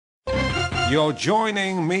You're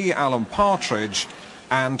joining me, Alan Partridge,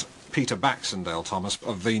 and Peter Baxendale, Thomas,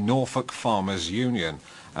 of the Norfolk Farmers Union.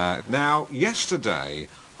 Now, yesterday,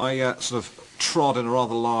 I sort of trod in a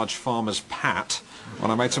rather large farmer's pat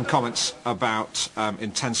when I made some comments about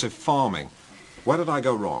intensive farming. Where did I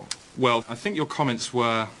go wrong? Well, I think your comments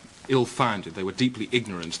were ill-founded. They were deeply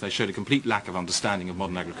ignorant. They showed a complete lack of understanding of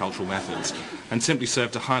modern agricultural methods and simply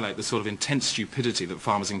served to highlight the sort of intense stupidity that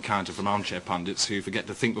farmers encounter from armchair pundits who forget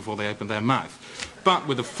to think before they open their mouth. But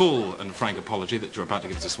with a full and frank apology that you're about to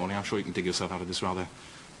give us this morning, I'm sure you can dig yourself out of this rather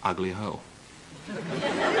ugly hole.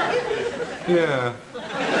 Yeah.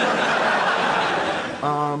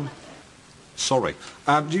 Sorry.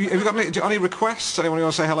 Have you got any requests? Anyone you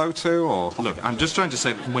want to say hello to? Or? Look, I'm just trying to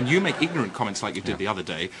say that when you make ignorant comments like you did the other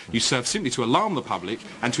day, you serve simply to alarm the public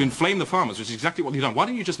and to inflame the farmers, which is exactly what you've done. Why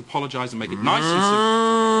don't you just apologise and make it nice and simple?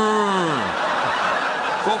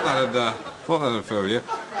 Thought that'd fool you.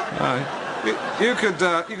 You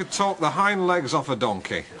could talk the hind legs off a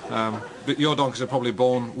donkey, but your donkeys are probably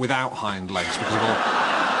born without hind legs because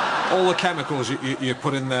of all the chemicals you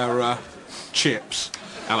put in their chips.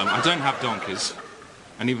 Alan, I don't have donkeys,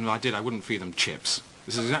 and even if I did, I wouldn't feed them chips.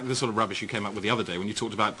 This is exactly the sort of rubbish you came up with the other day when you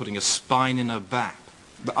talked about putting a spine in a bap.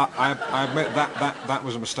 But I admit that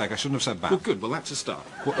was a mistake. I shouldn't have said bap. Well, good. Well, that's a start.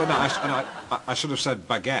 Well, no, I should have said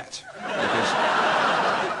baguette,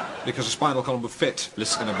 because a spinal column would fit in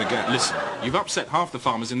a baguette. Listen, you've upset half the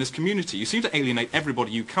farmers in this community. You seem to alienate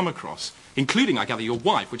everybody you come across, including, I gather, your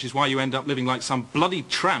wife, which is why you end up living like some bloody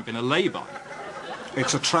tramp in a lay-by.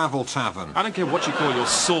 It's a travel tavern. I don't care what you call your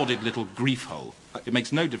sordid little grief hole. It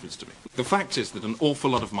makes no difference to me. The fact is that an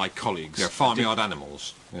awful lot of my colleagues... Yeah, farmyard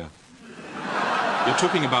animals. Yeah. You're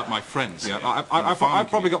talking about my friends. Yeah, I've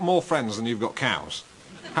probably got more friends than you've got cows.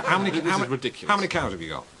 This is ridiculous. How many cows have you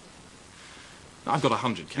got? I've got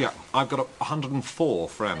 100 cows. Yeah, I've got 104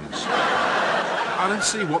 friends. I don't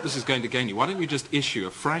see what this is going to gain you. Why don't you just issue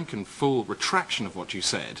a frank and full retraction of what you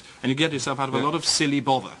said, and you get yourself out of a lot of silly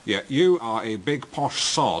bother. Yeah, you are a big posh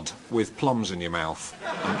sod with plums in your mouth.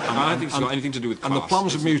 I don't think it's got anything to do with class. And the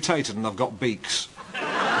plums have mutated and they've got beaks.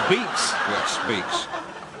 Beaks? Yes, beaks.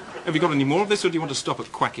 Have you got any more of this, or do you want to stop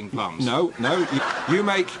at quacking plums? No. You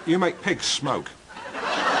make pigs smoke.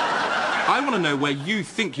 I want to know where you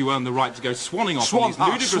think you earn the right to go swanning off on these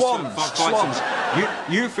ludicrous swans.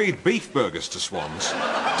 You feed beef burgers to swans. Do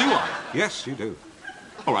I? Yes, you do.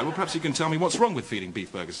 All right, well, perhaps you can tell me what's wrong with feeding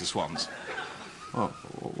beef burgers to swans. Oh,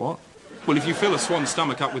 what? Well, if you fill a swan's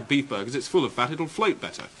stomach up with beef burgers, it's full of fat, it'll float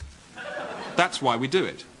better. That's why we do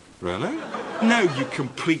it. Really? No, you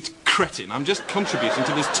complete cretin. I'm just contributing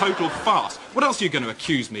to this total farce. What else are you going to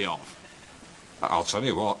accuse me of? I'll tell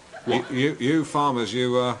you what. What? You farmers,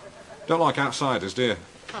 you don't like outsiders, do you?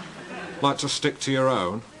 Like to stick to your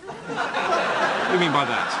own? What do you mean by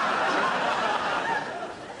that?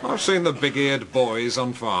 I've seen the big-eared boys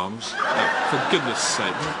on farms. Oh, for goodness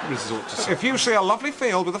sake, don't resort to... If you see a lovely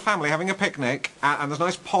field with a family having a picnic, and there's a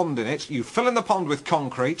nice pond in it, you fill in the pond with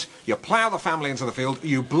concrete, you plough the family into the field,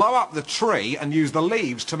 you blow up the tree and use the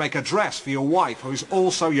leaves to make a dress for your wife, who's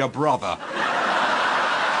also your brother.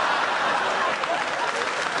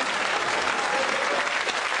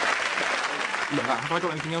 Have I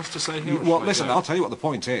got anything else to say here? Well, listen, I'll tell you what the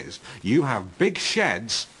point is. You have big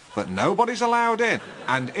sheds that nobody's allowed in.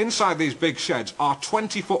 And inside these big sheds are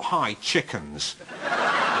 20-foot-high chickens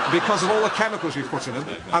because of all the chemicals you've put in them.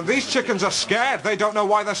 And these chickens are scared. They don't know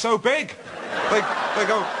why they're so big. They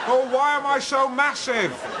go, oh, why am I so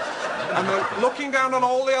massive? And they're looking down on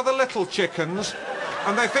all the other little chickens,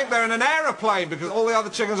 and they think they're in an aeroplane because all the other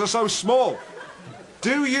chickens are so small.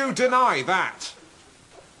 Do you deny that?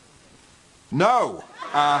 No.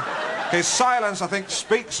 His silence, I think,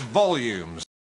 speaks volumes.